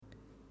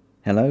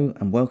Hello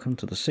and welcome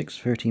to the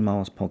 630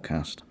 Miles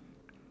podcast.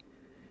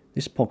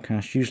 This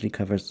podcast usually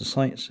covers the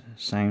sights,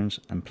 sounds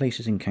and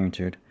places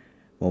encountered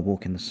while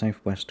walking the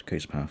southwest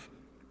coast path.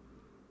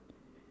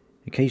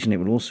 Occasionally it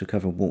will also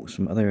cover walks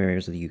from other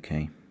areas of the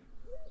UK.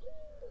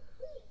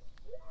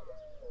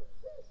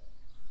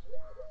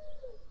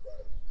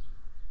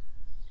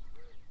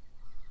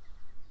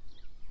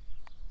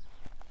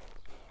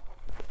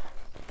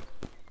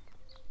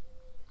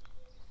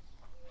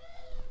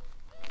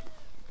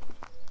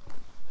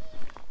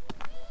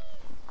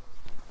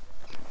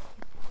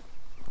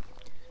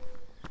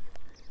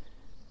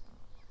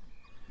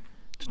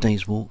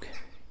 Today's walk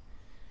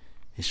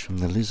is from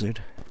the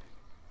Lizard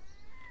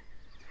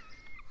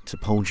to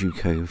Poldhu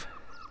Cove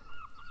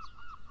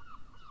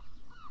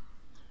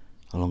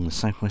along the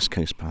southwest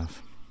coast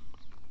path.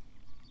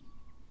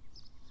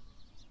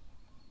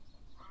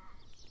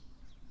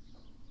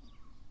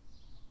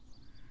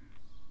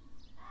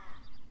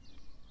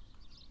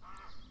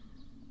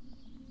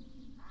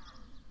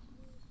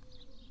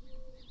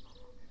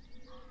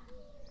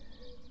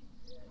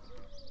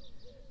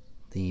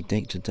 The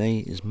date today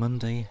is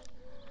Monday,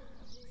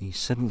 the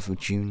 7th of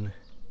June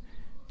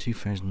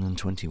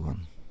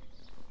 2021.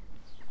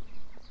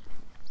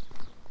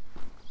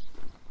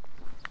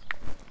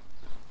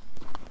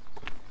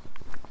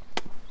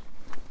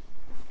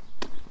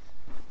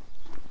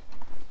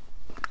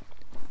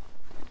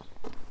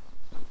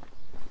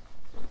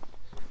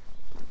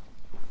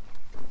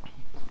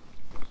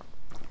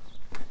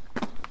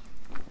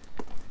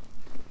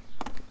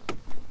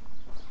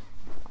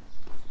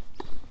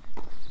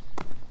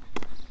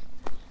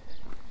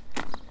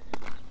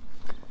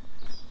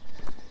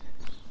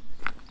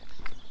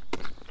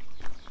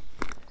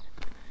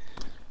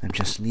 I'm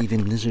just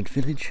leaving Lizard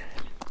Village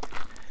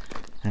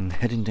and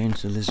heading down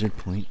to Lizard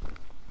Point.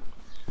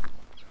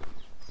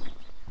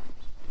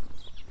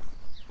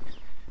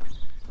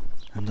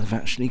 And I've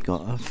actually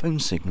got a phone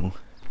signal.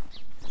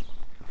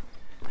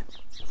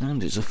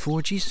 And it's a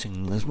 4G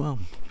signal as well.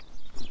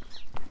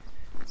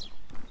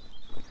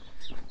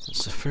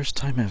 It's the first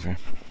time ever.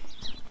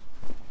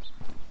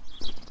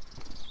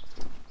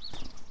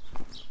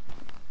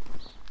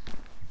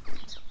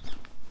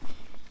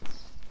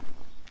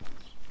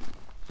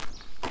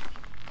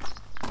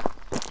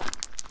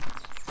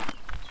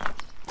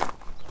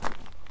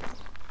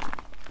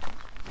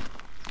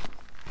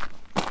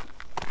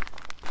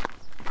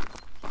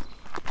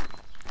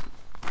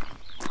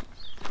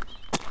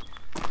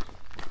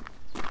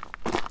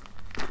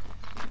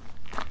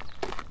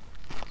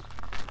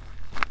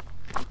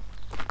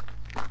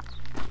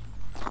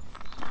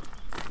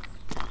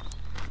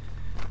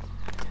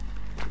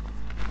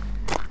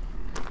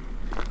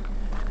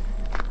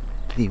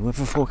 The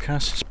weather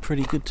forecast is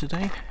pretty good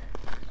today.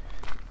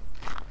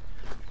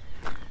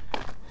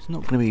 It's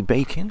not going to be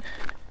baking.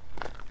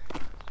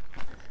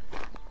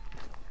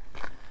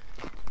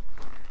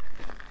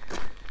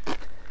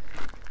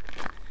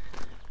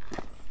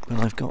 But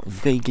I've got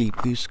vaguely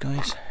blue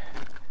skies.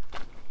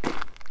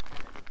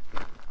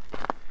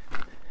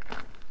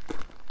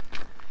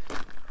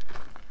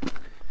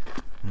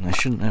 And I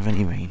shouldn't have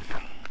any rain.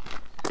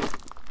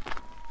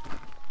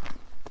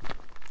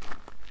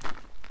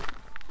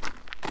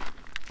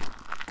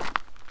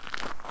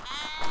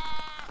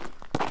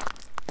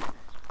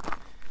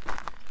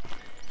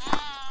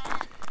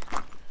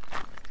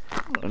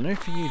 What on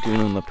earth are you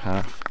doing on the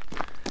path?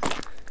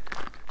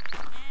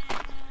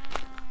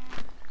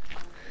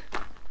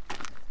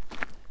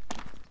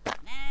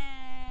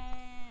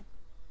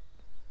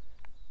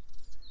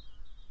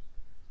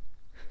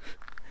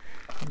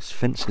 These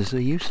fences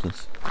are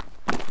useless.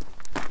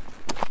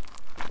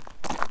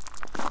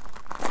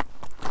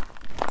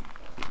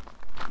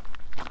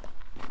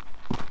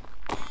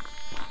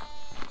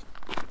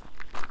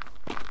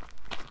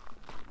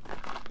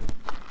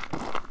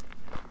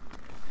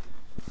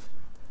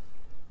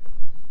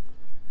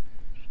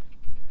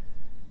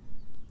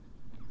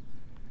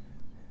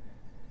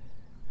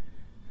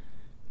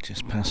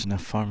 Just passing a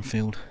farm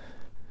field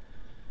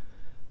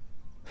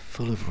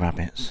full of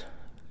rabbits.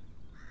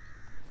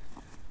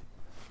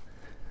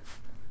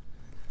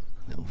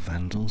 Little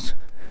vandals.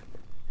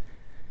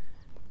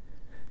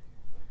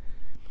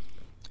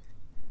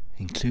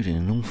 Including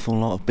an awful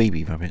lot of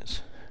baby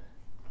rabbits.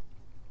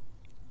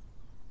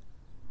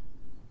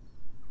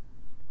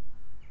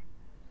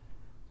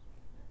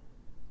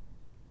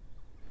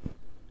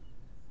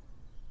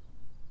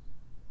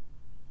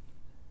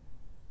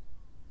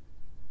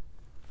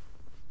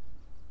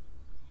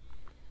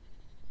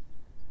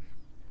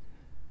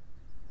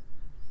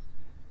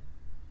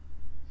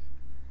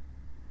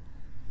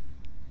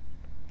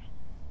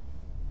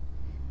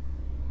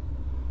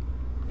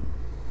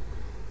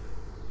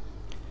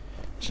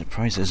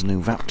 Surprised there's no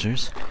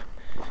raptors.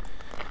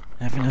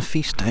 Having a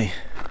feast day.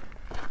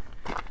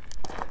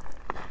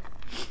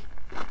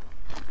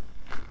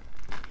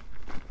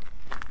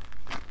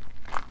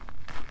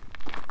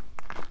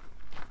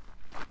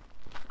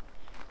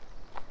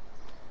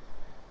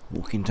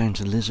 Walking down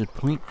to Lizard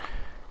Point,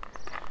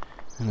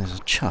 and there's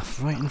a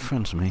chuff right in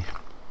front of me.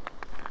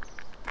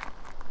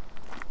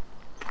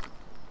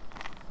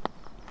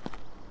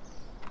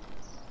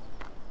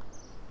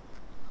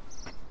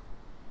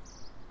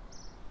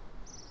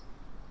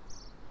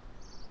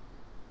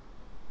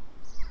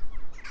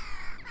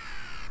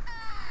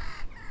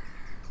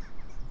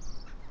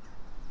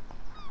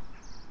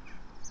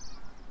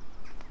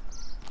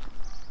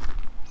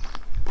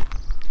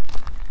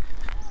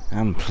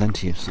 And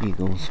plenty of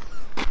seagulls.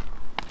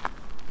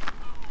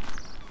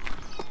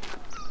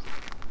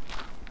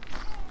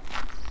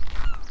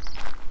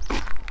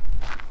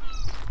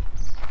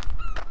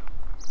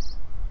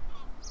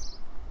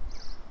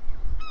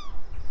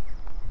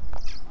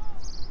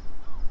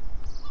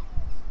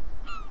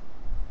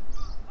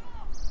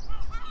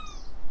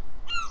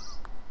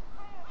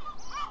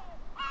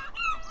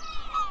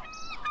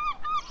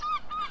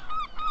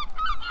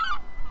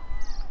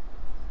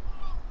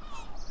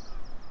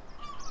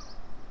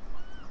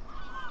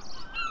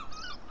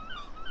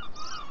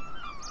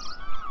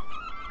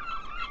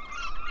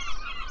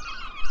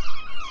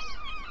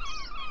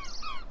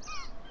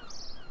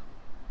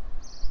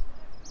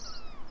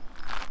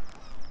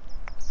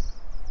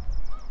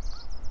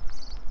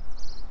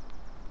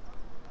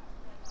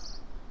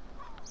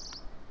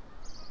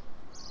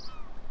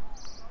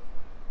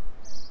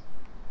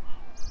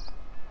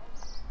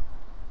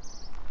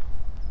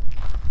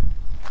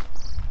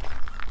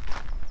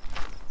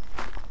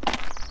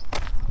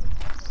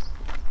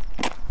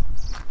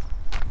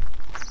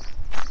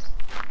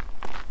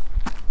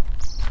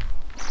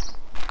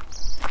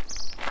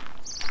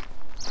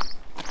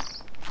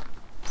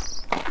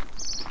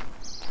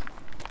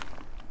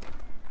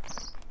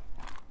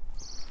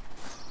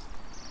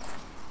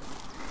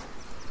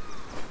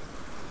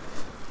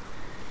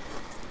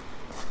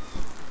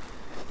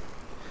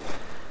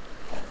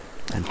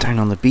 And down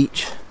on the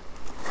beach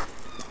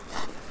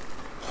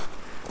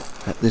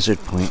at Lizard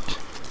Point.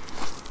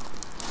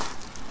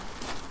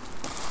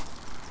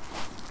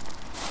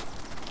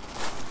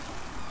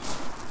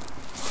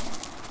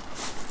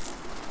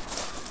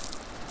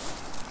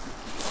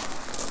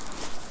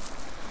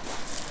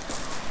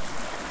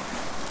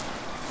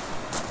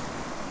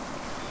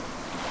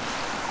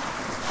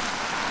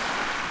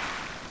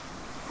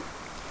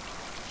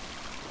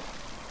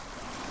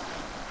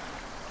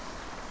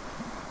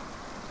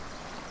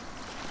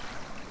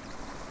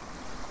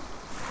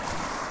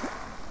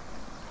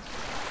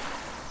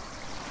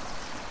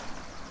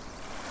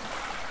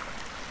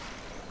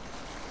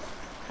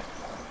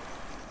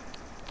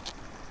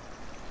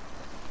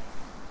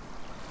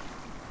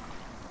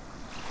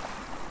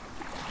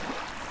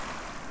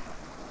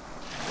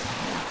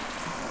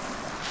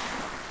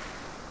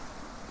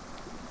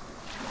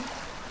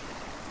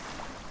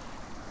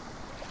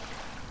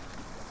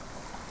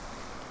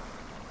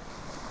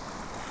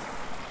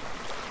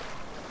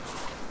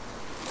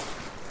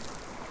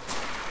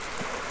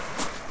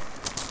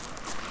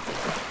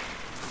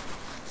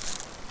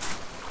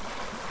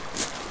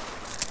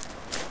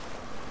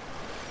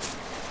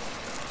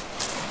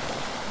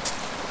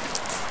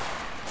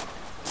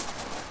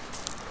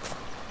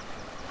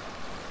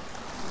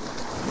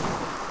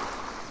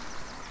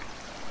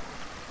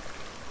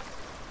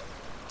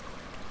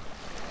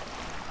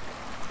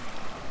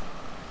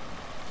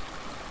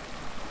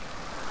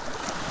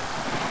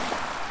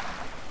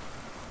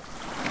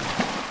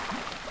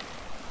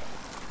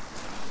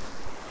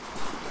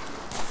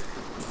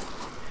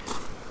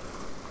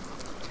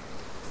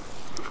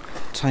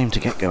 Time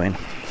to get going.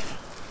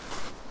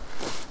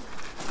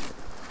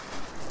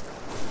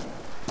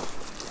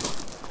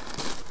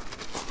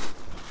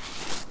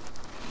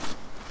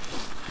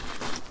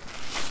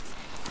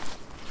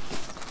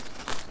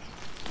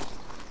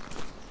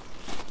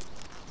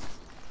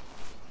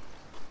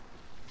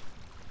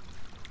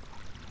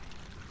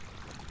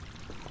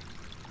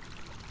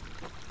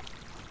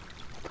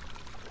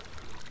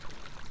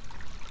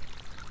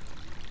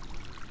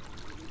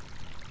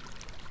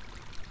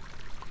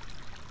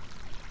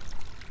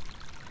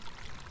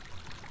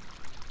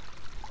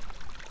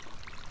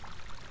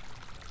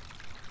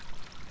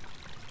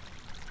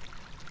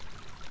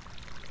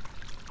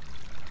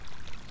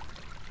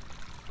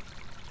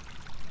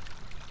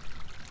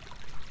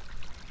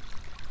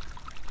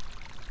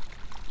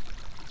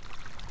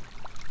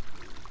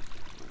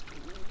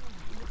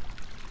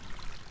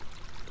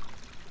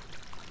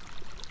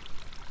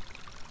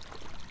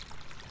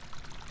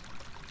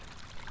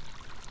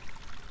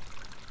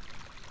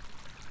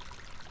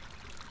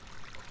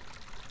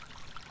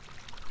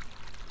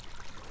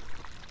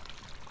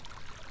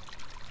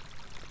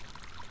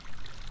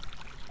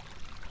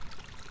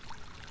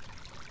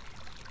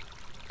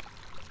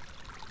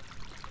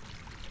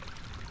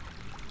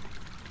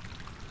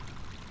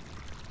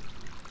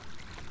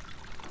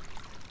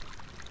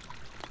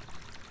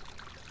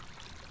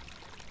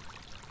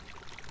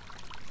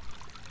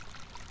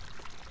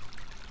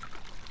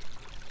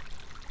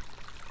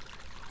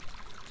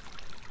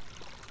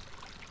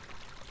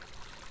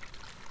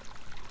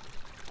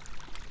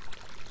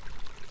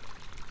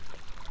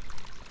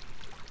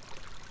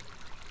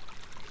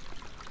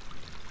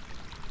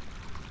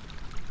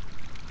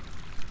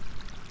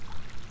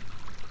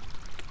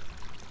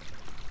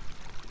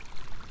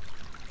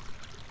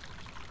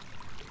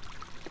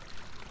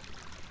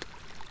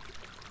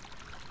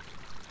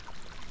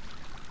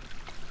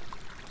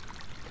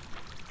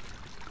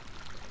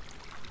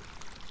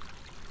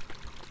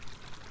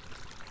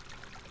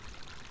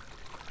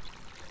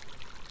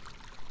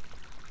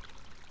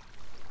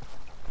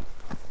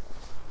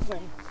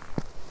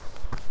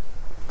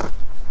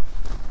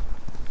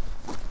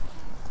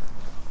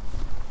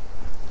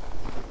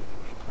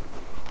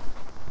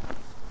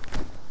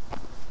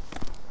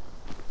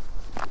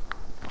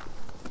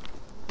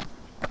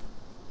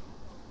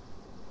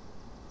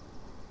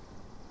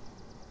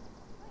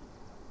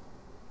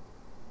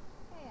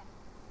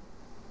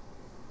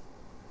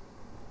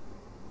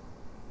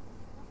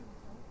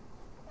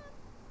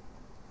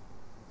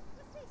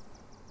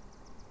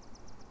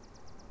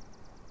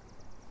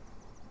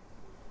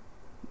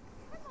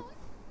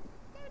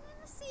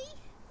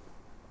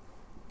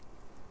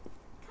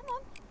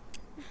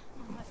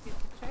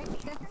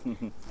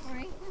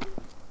 Sorry.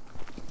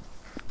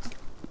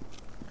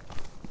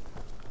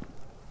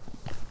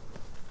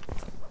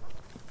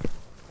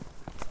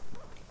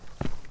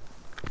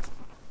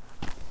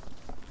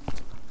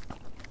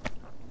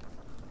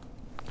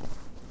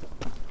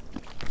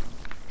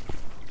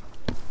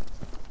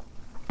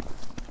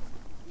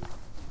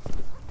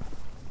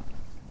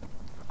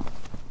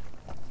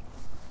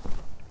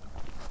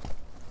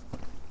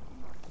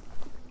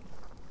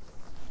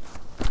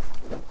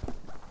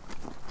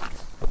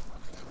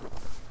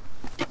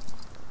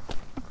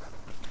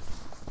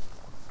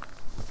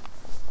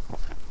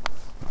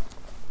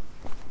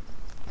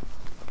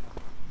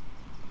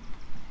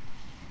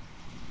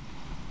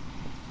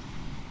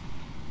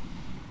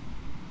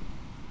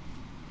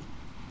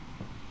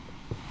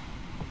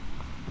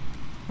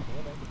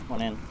 Come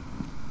on in.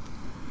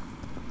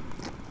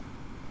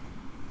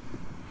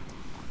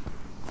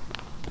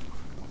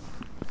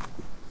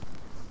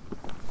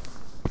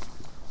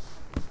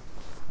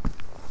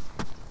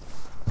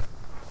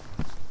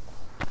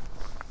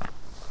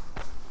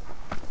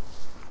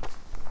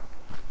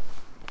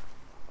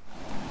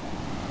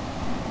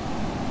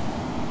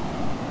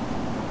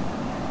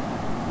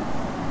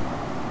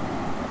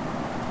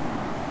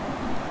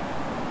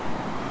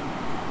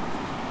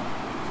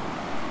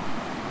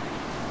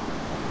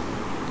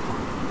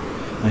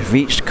 I've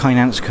reached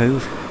Kynance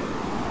Cove.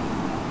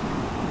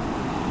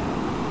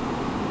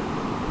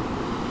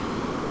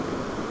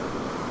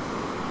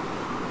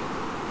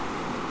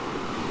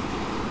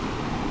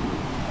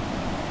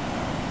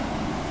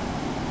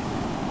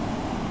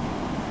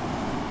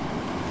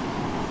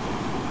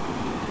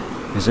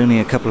 There's only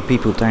a couple of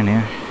people down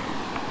here,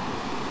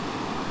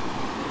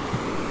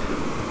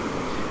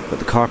 but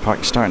the car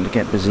park's starting to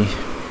get busy.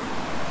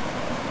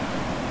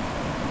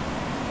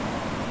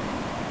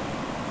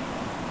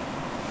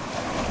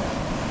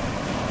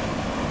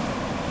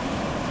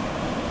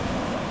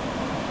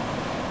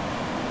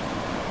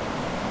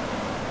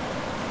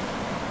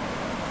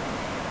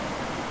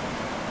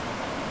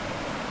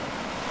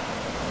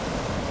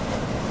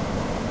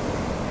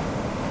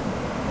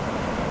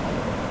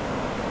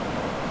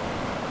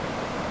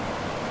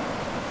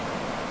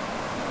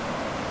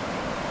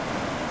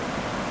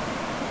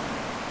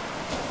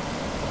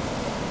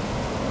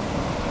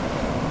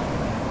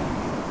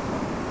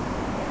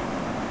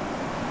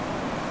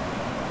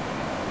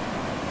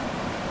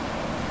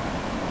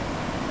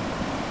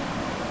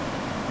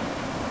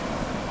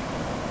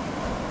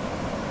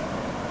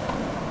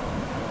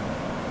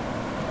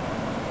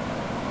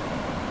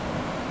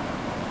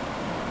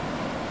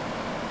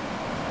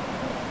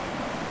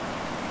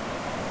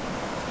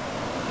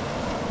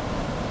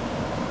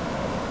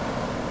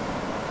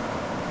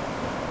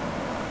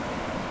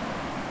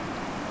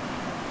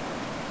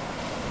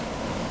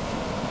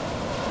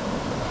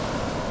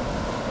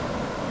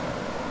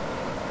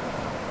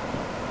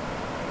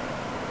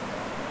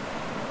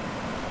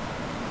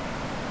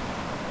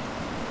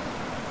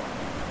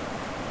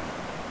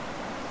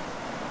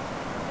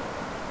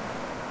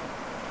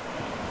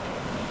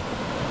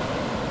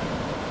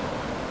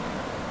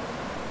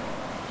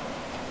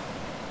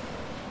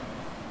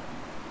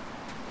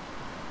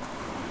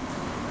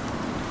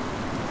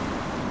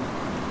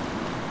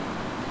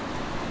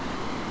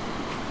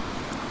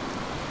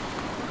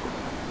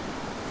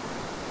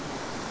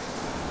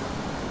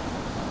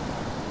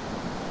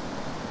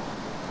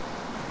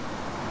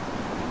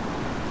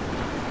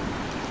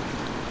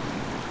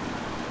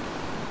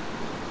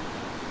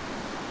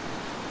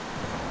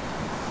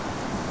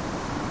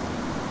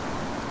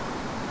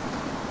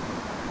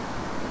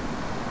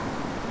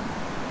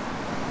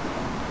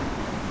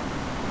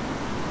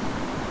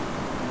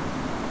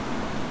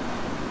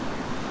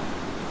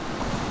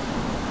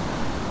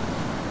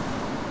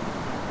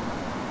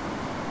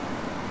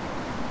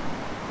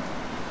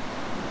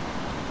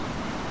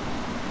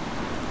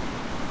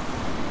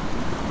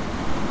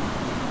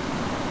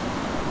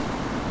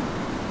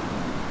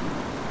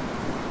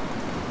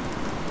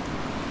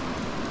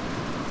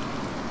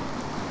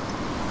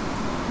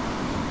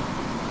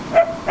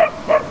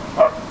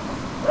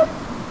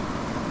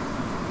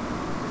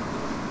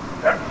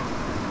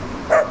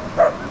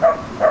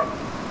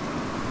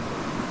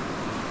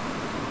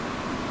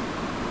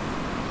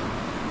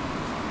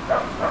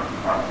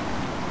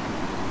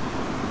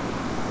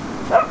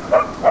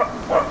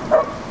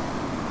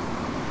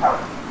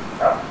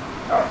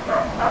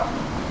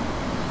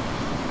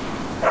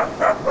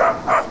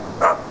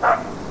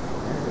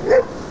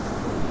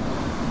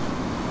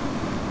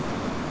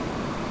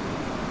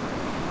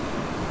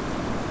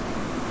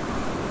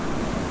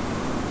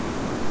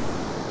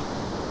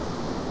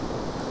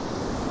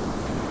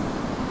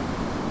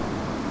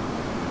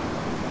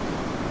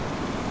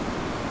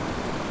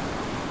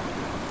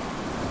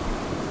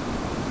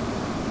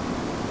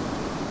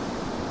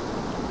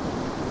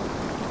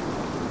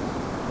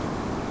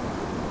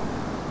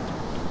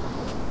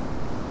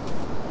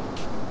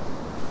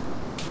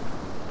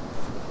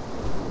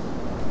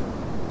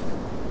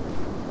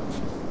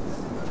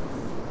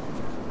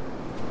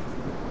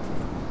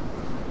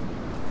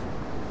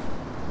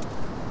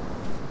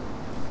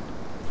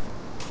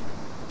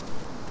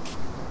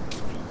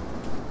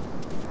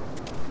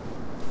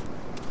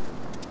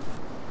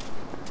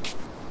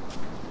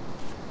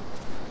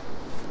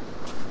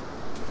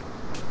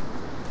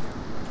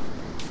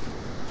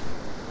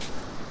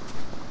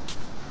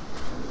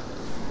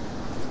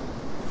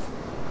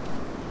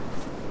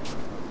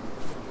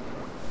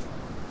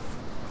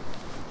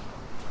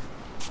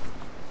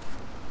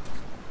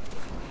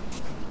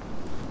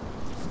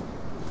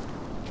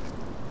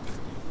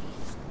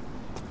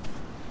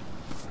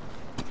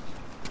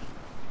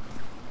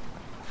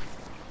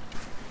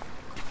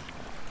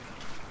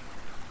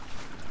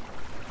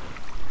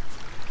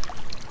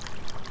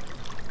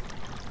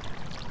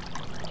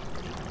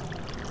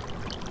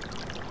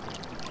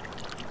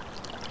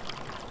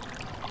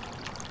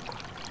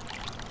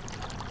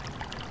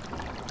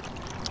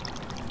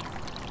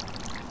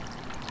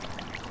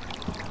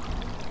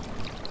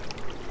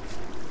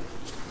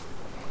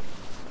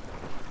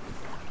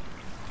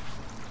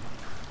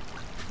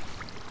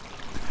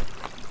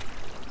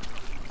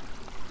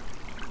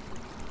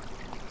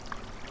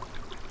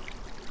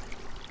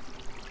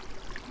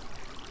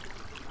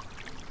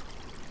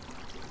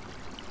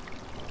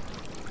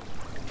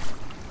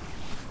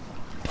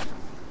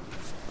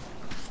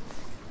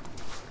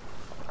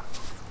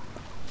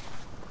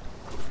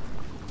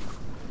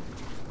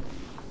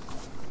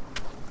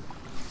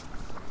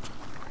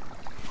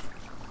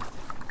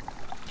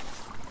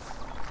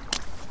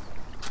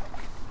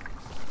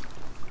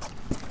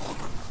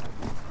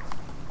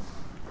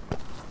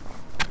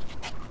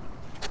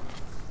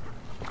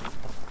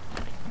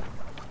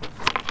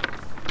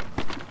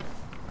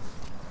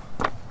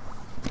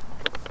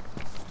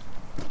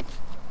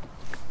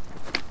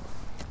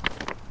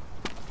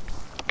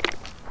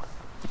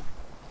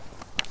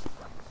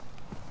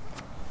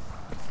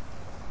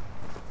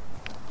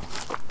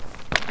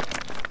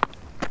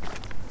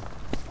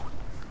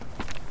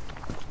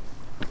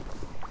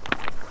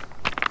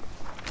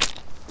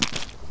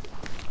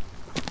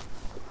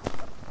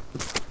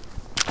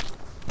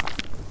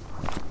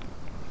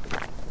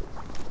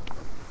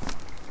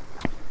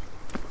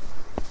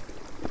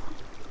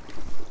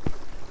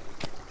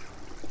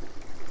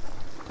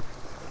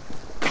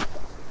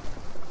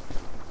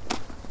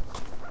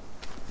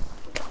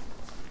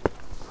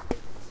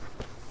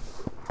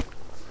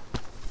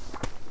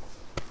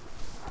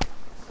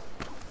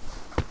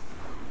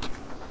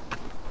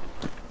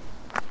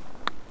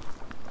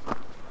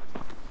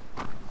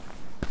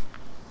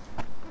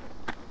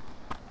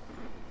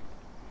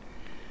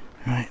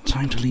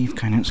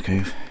 Cownit's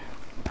Cove.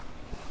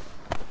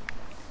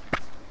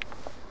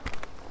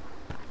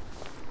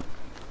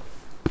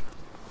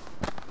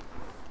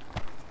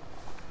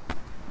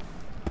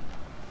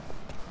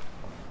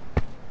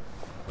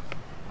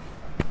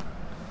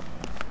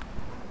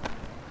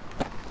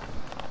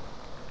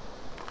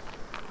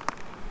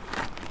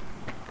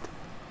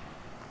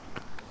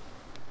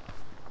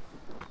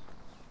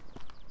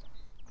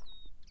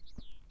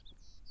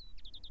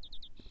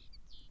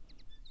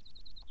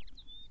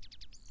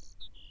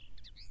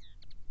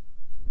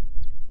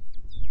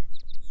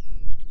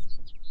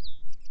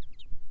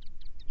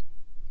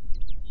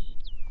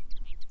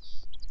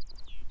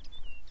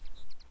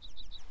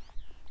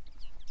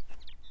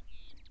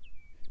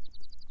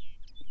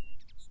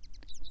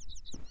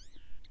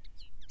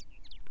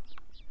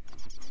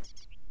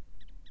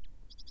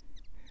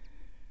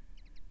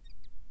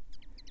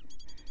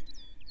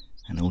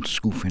 An old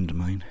school friend of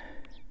mine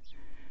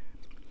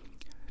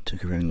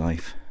took her own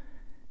life.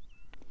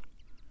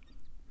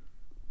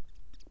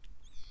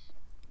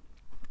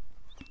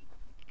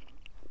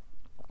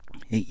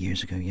 Eight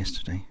years ago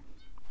yesterday.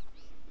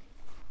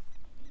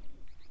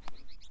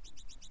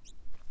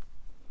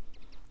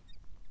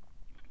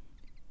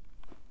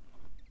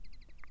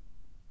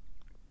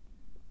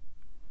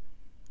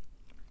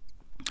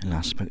 I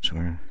last spoke to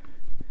her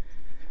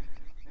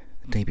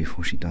the day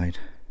before she died,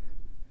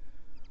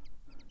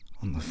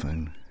 on the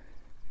phone,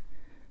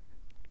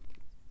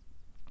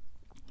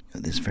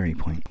 at this very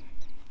point.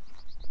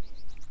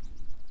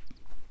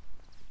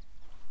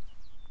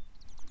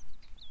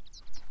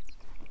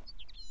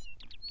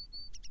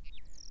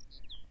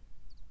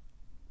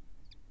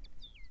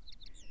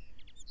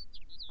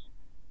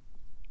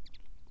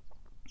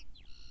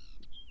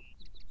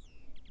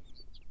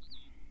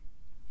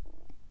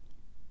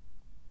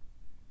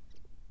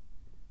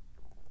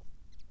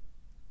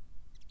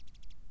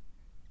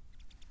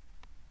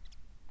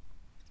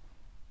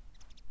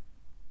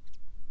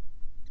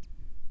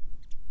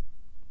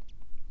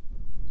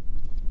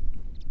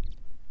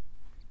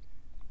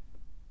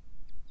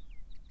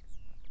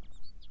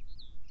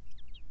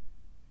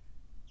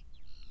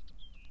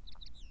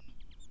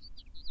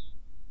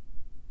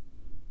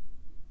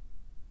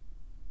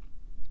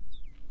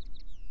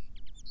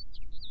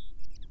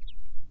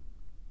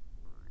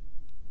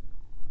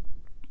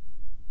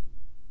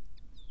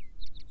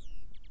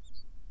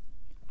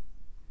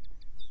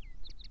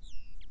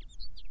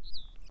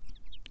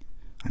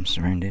 I'm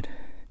surrounded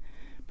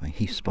by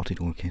heath-spotted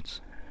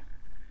orchids.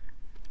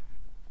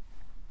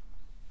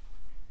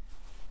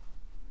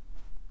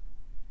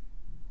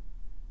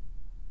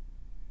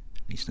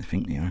 At least I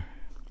think they are.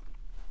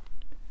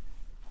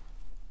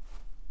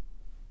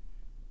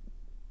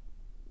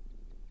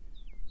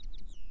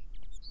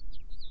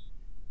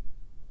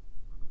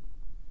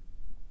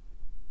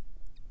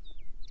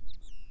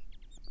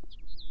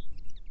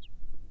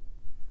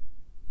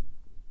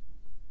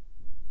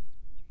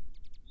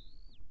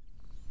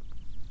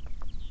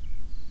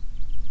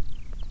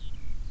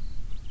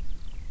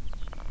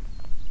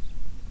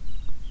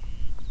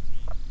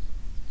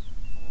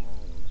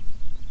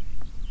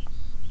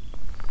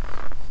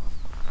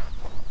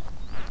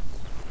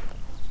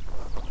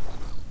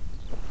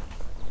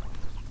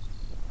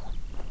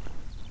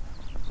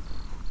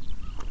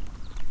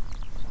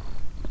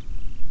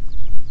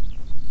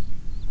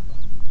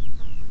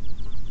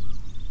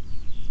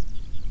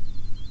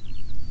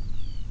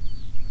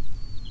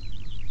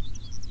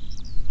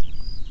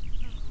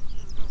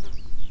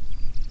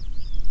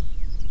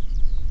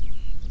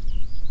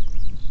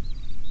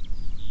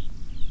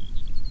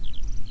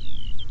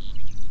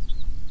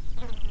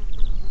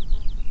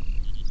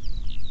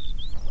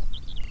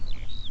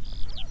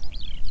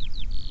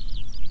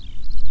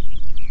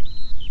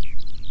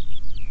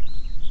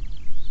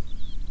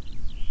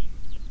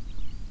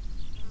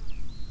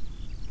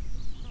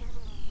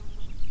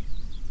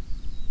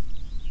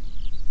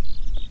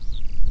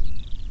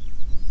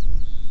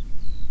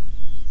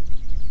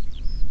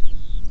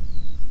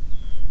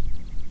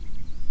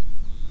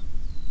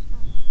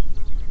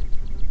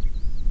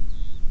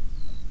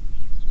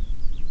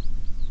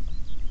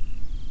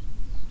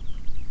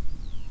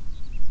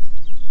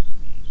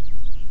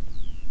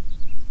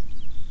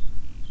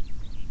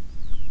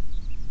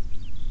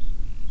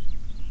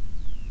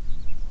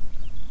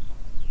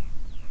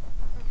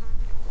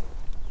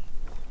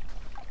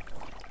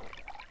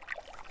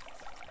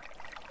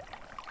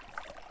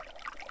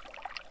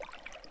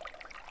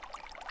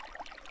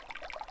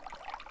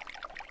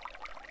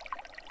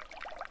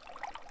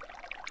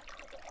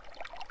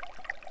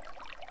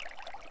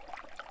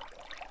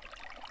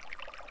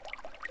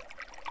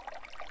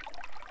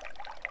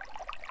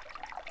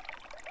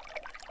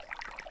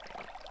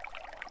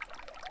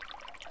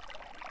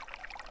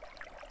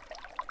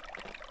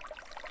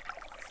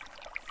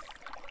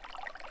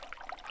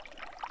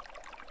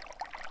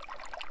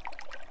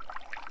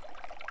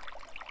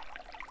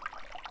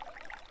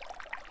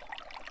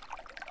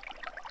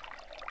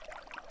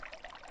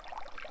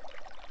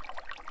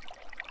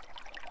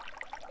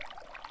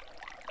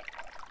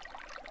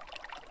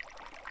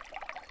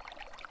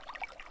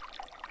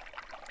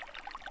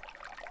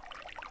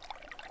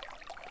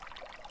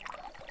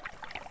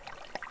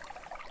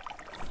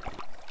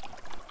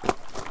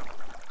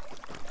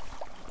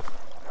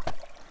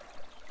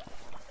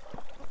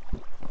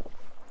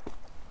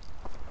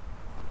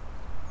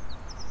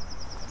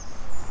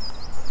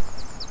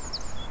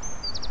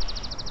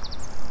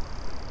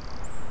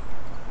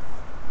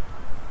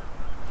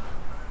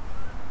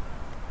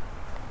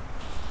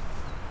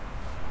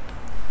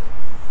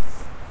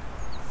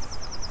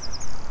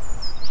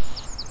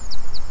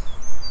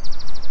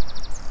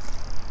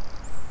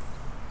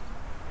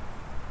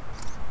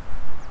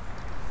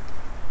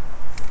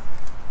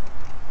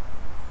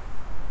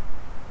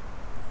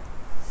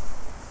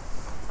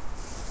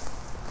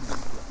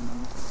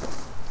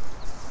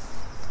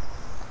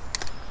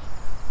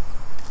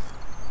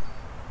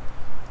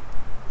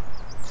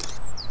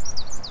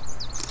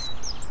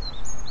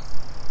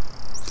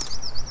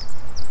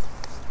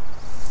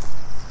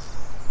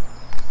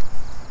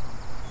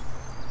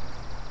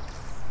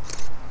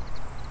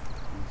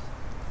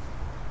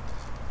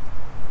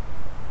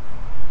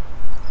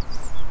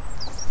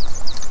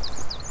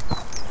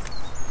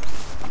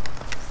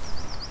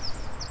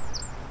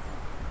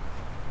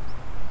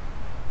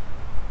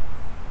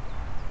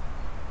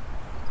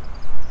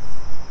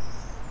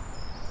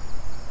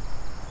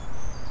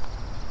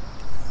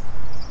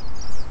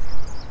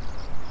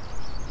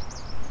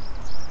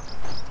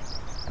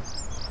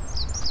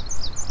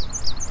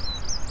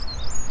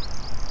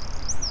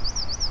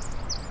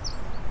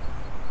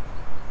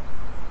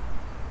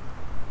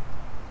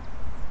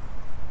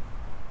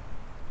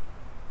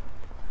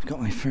 I've got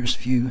my first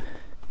view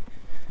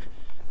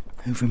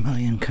over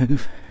Mullion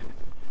Cove.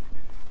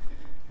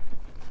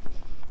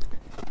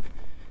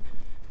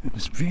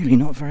 It's really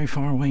not very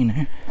far away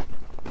now.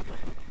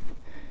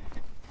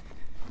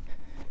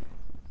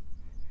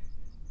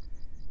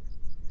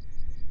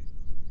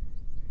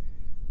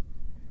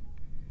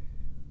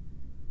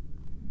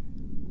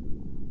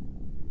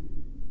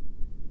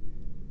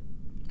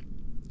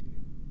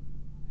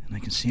 And I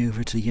can see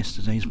over to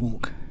yesterday's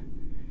walk.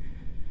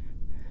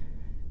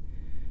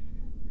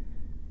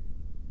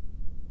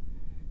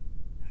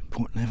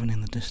 Portleven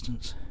in the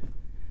distance,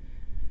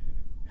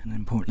 and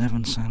then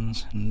Portleven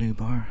Sands and New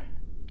Bar.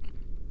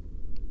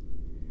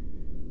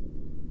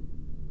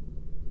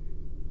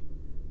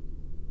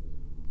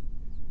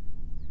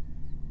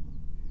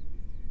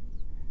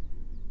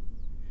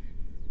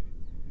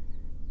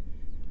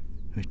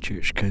 With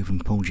Church Cove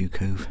and Poldew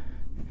Cove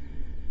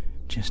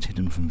just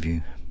hidden from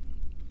view.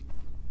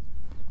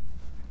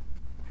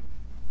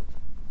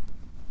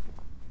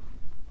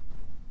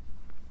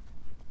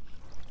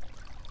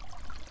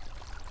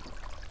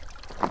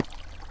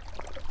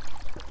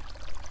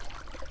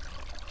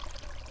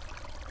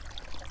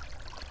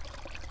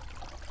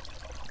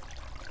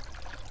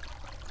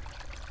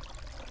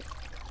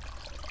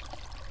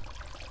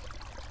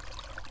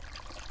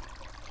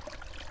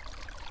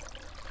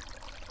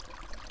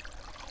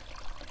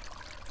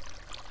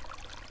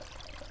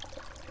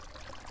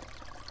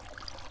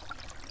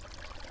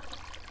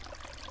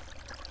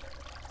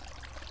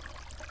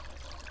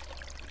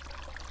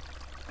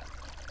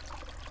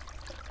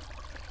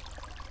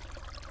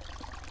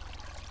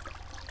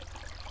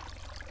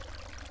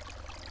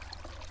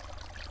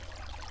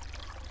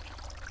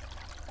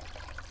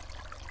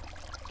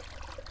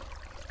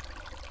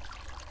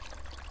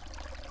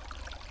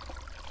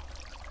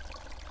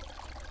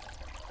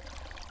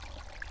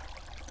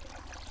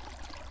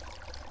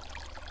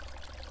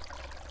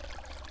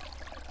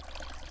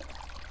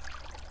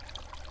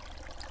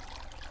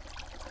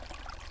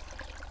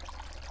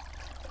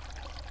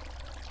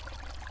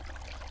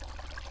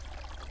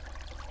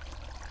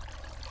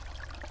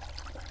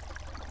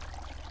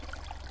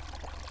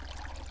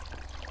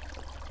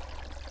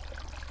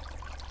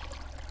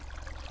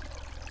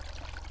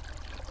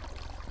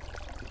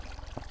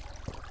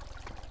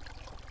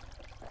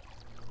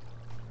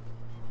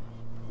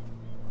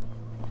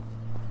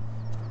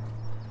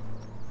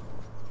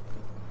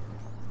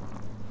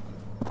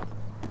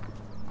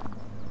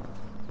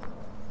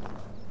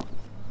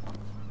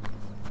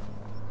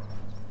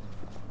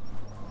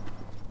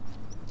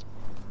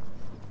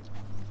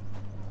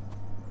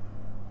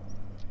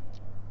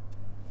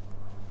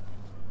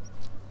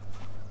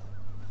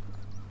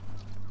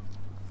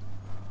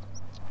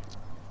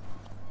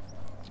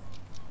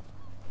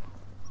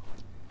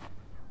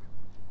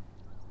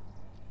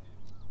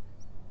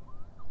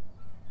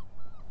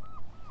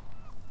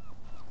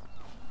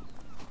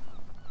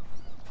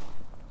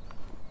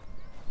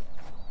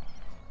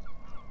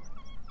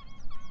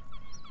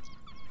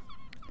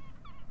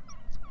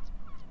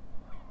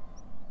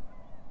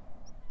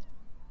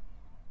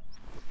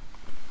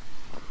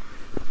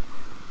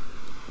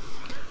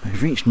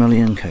 I've reached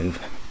Mullion Cove.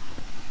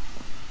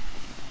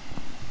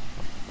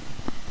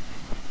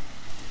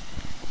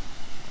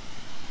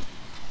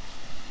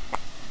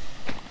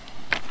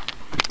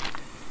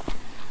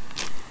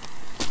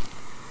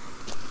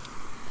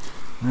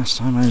 Last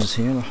time I was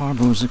here, the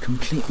harbour was a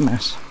complete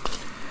mess.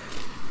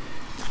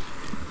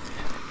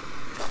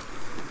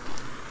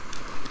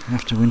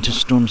 After winter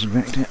storms had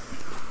wrecked it.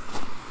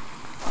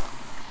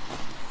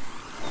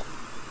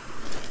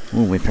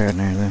 All repaired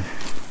now though.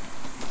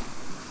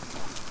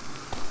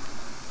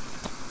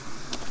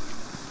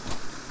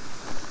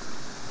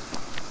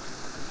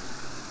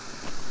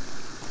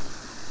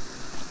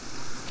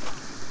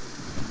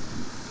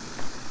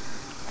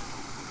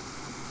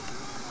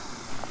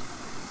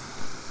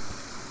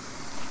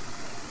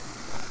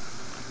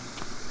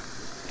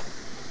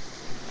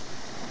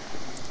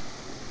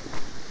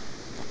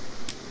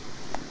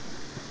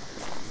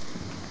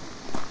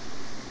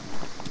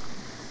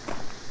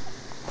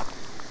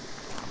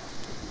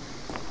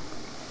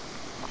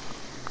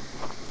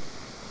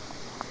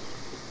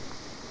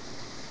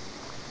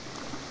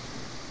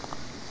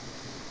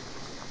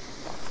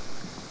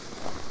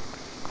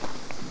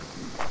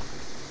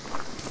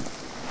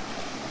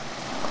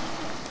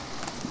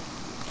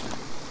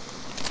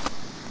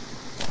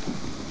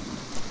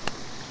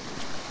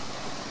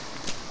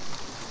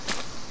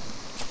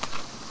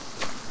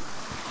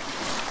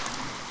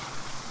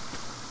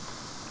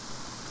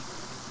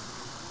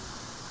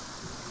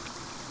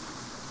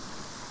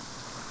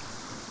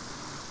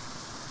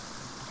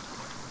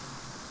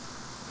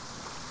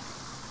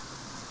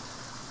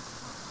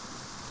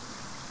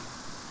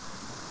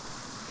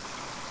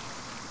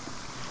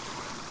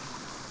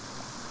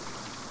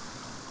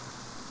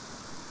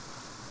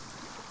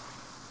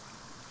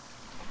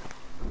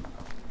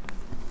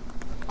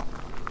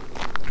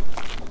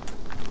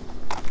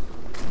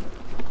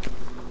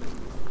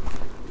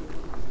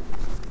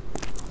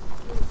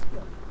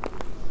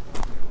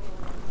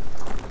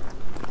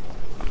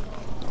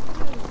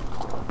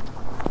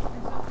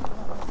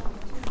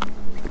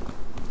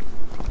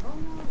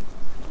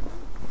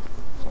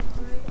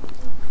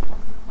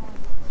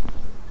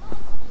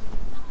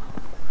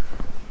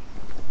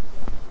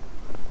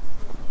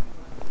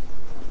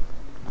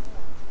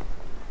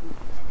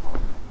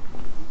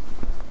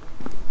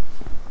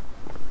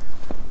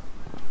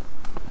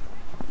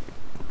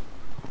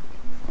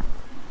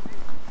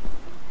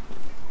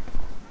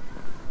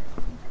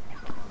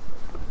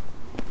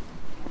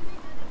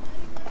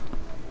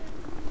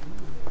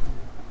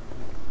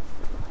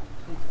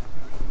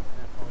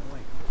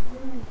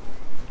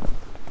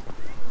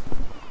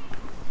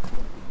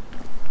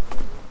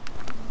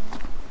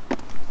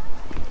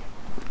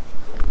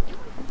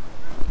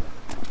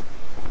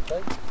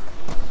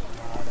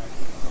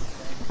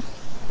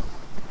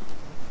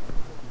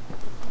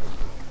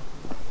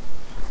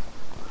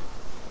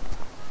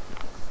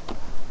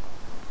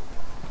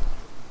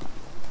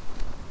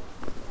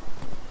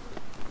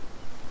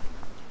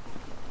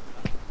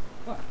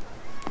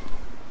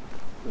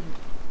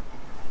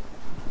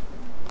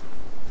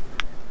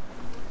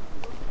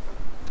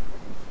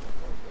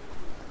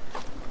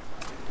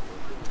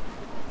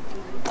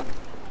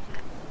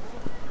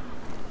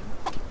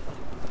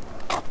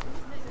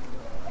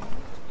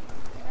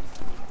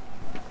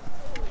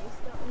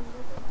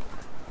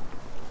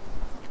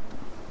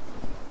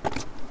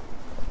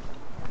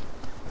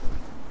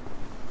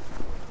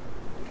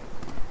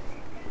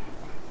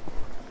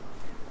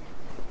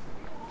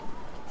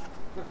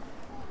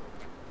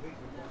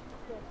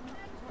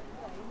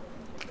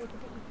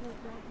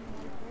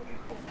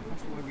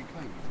 That's the way we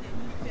came.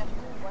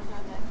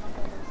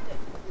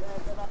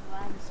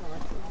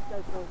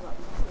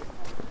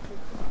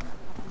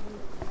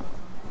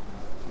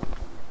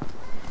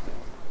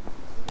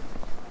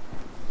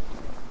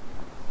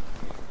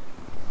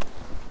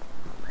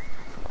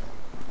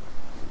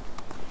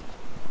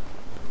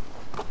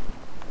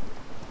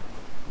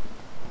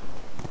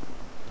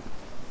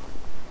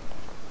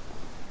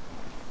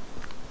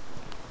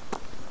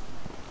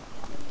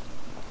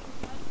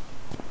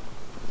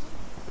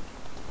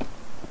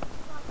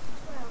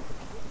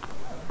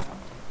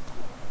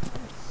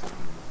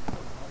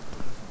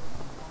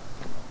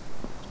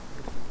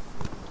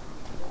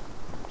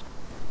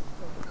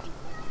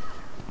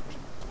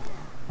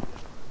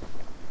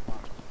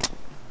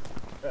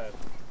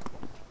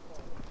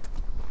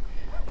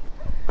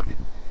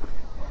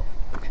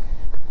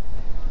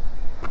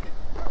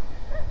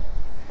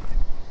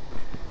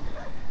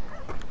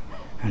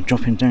 And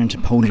dropping down to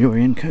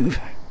Polurian Cove.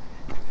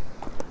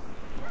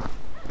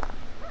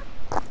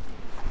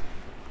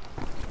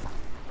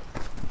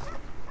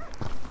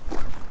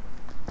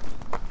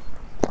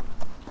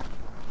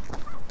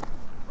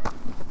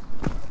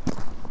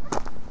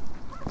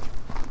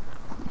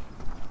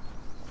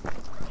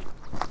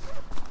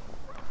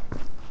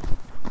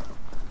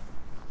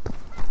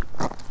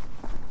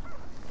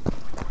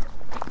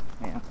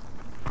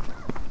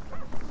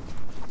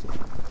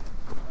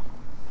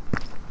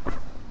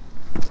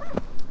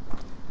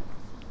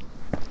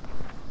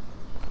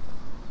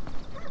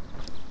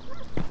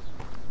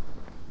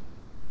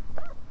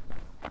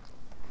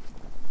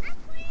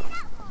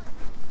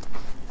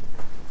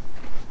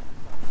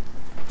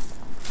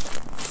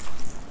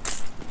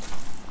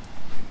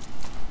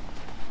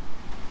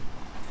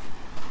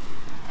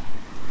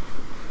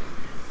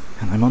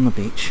 And I'm on the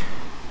beach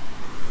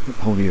at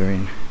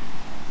Polurian.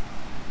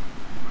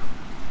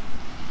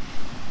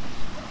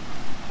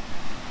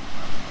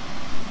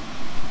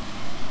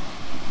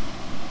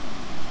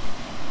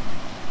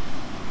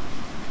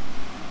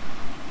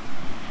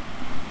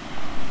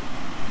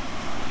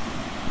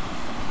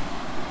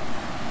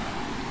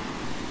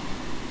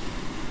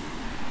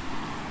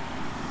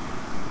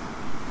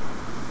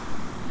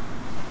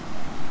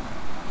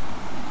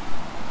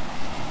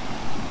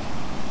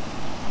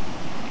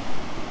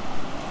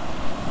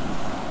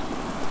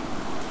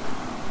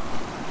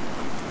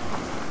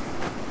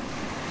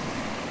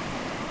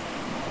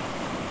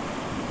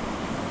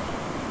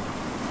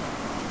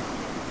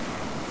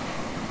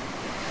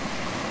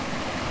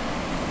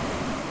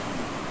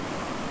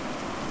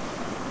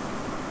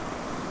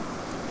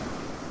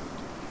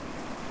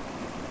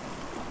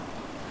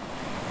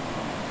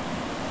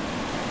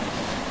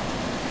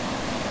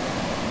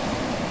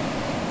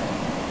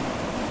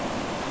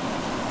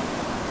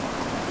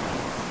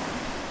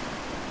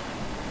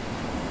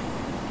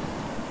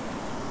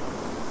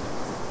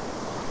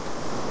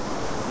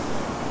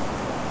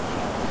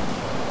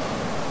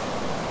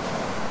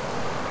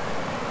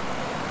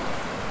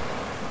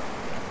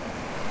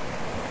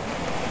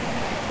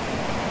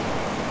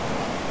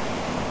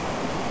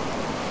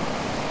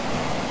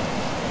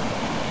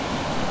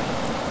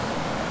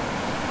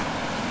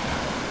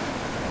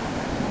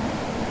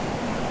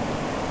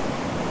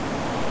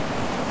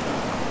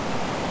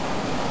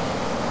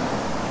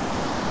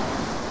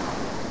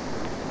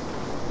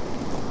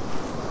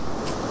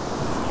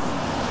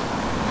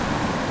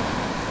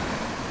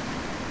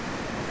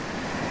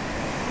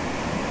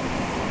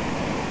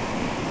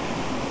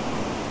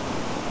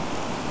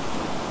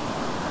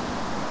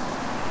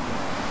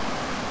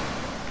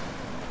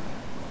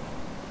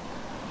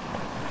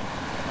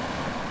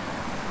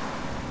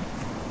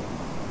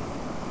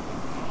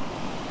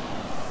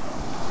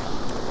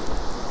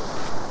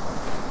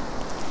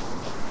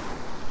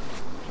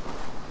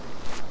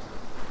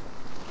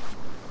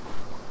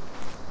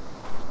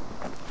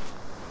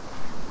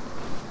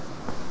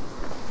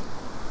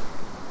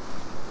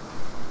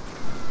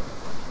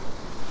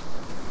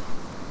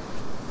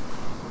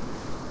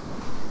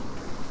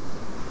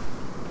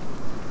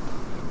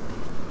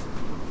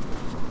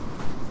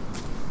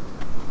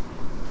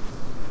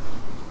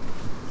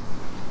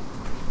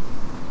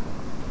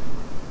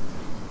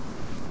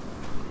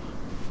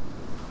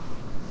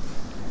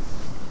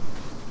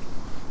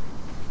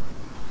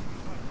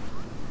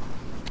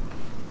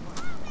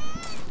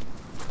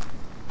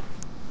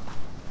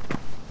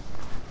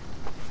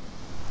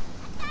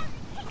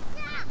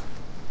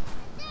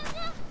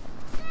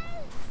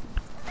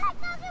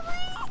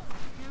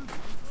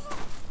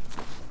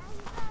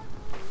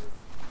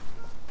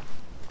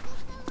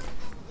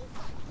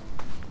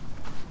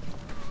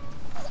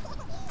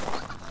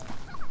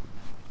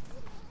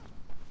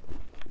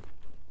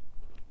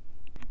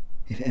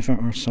 If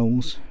ever our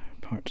souls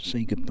part to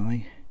say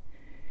goodbye,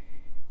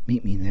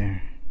 meet me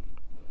there,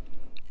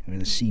 where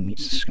the sea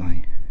meets the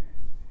sky,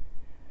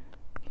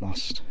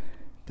 lost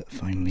but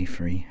finally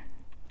free.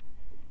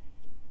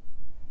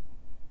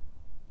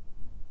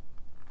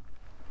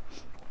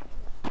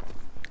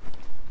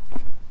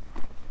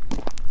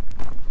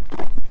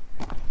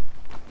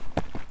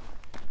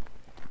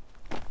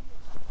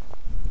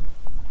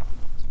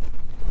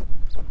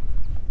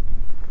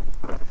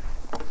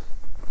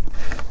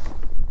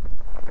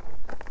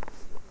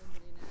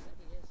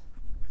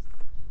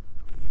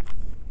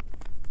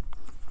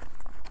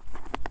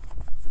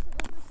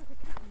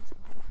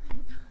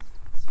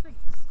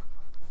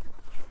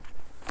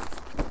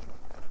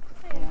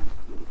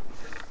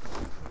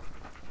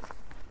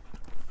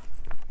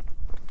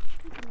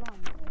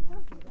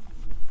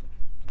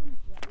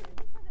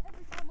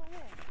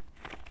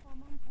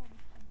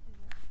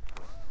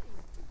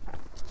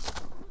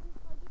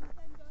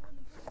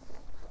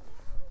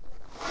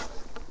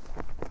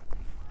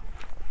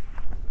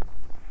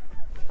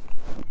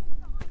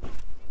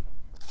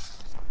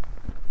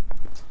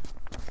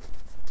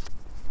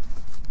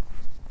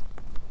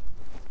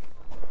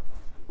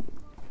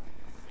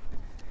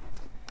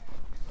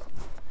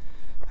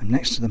 I'm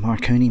next to the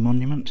Marconi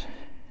Monument,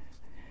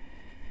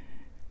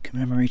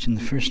 commemorating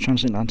the first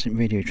transatlantic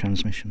radio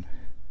transmission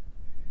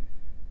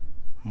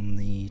on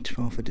the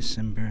 12th of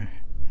December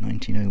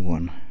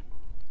 1901.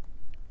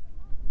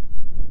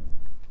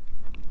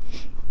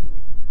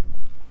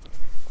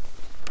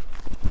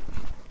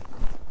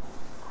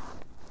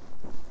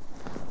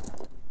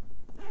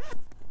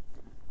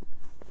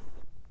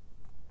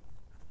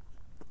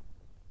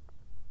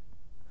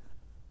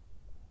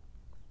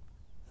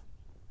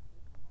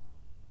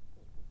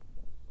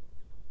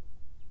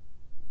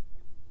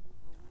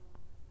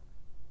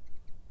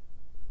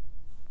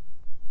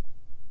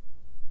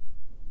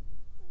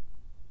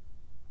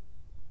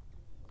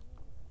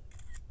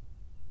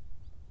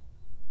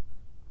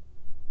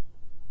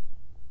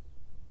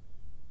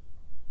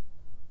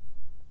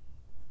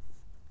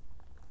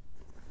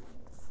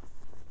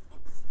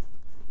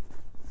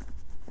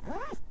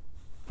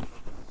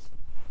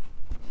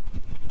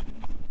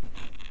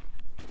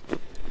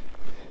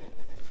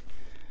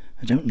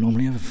 I don't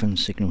normally have a phone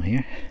signal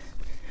here,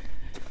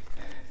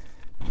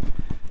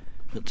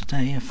 but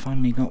today I've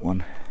finally got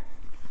one.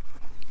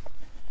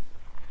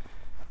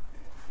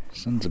 The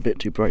sun's a bit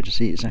too bright to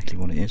see exactly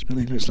what it is, but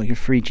it looks like a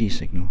 3G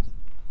signal.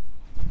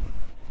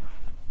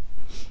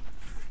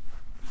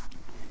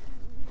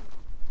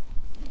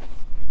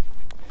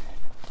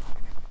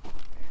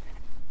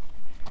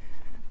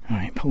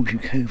 Alright,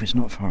 Poldhu Cove is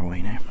not far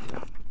away now.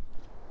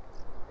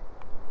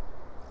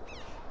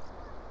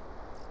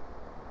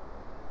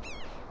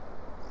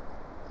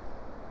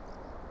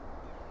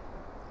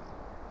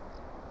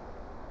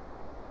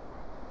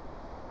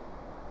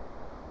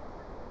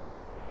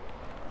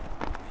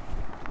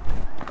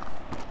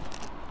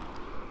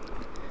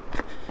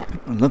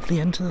 A lovely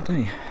end to the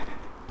day.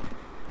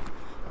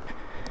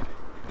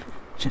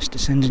 Just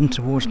descending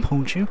towards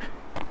Poldhu.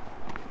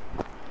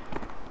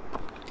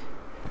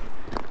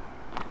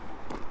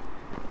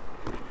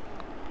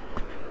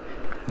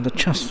 And a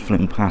chust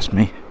flew past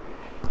me.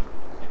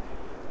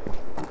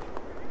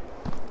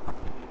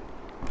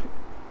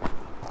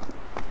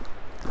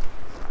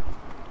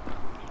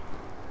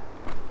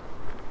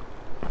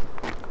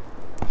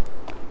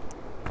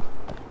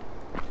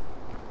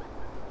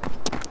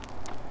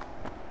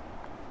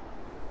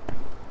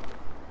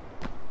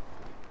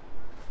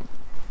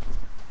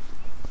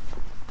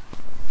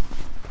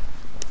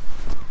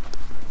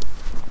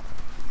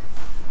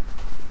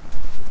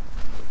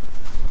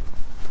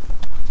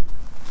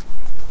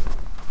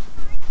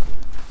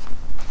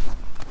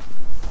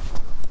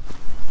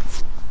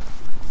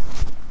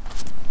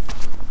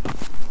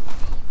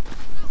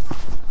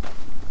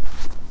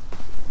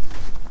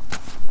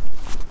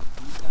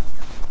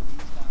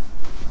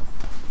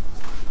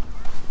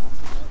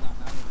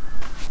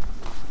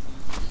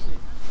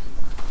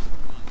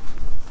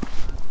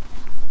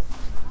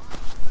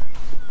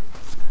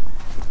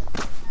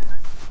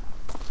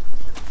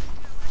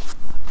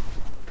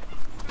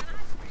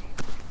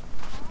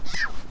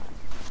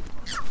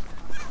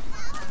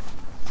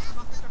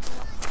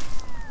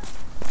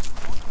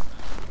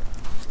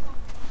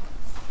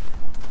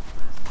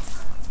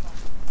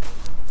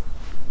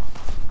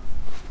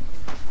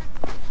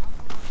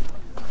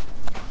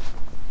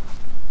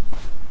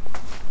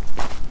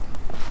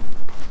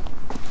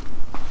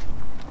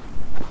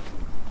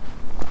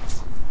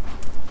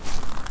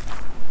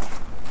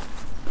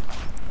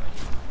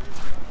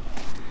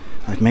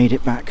 I've made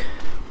it back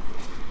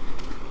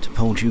to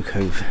Poldhu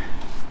Cove.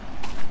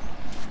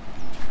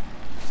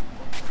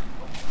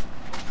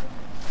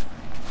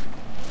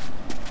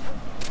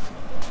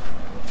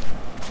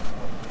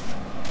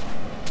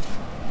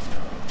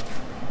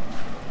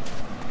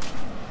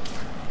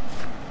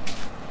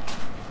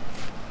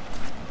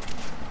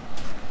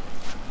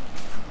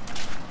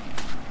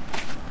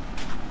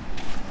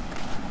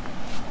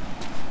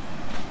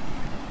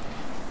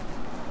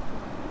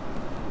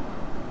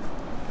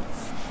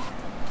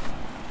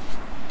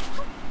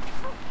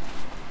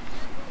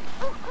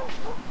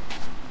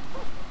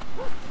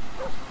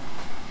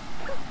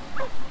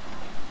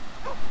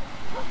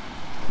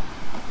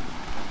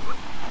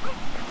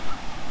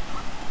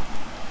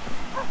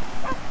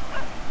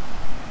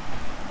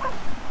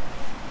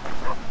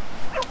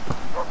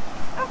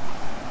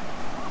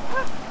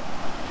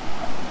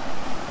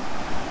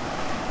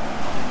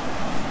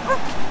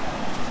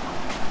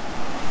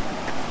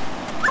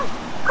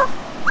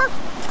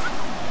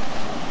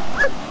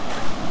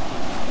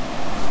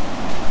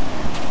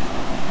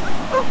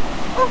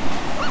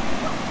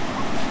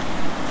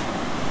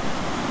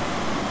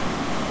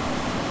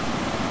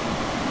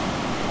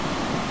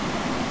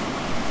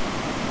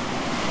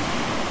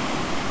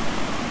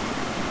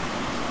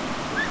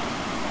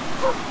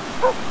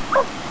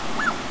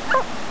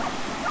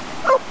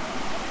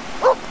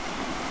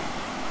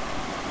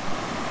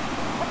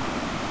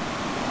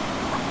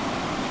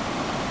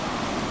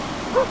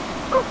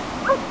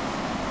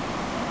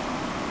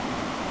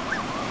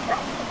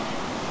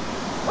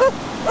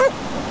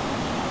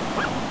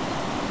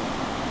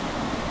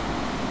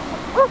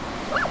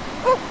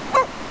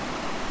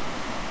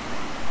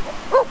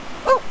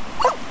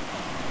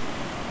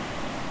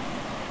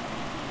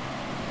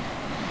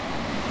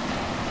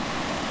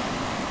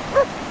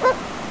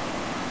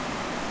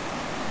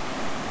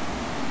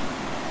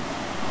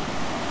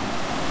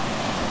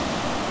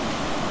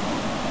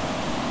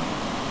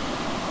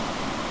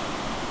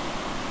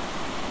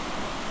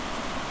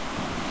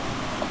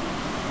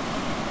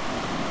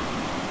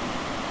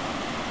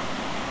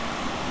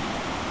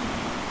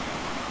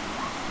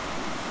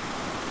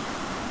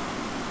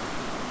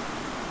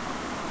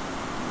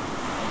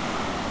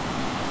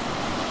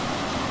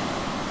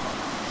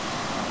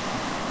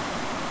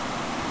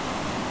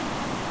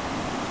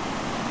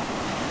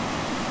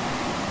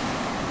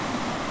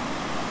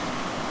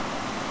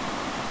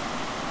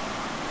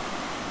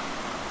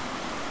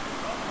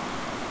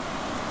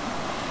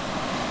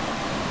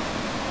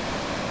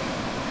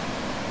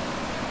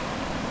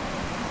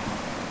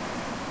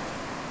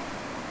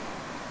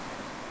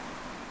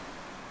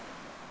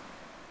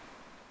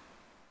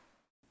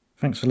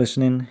 Thanks for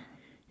listening.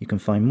 You can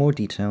find more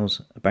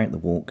details about the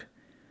walk,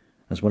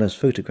 as well as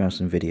photographs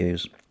and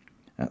videos,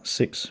 at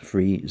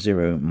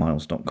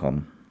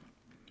 630miles.com.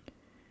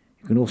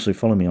 You can also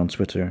follow me on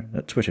Twitter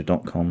at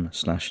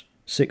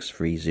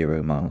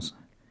twitter.com/630miles.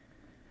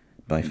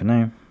 Bye for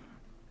now.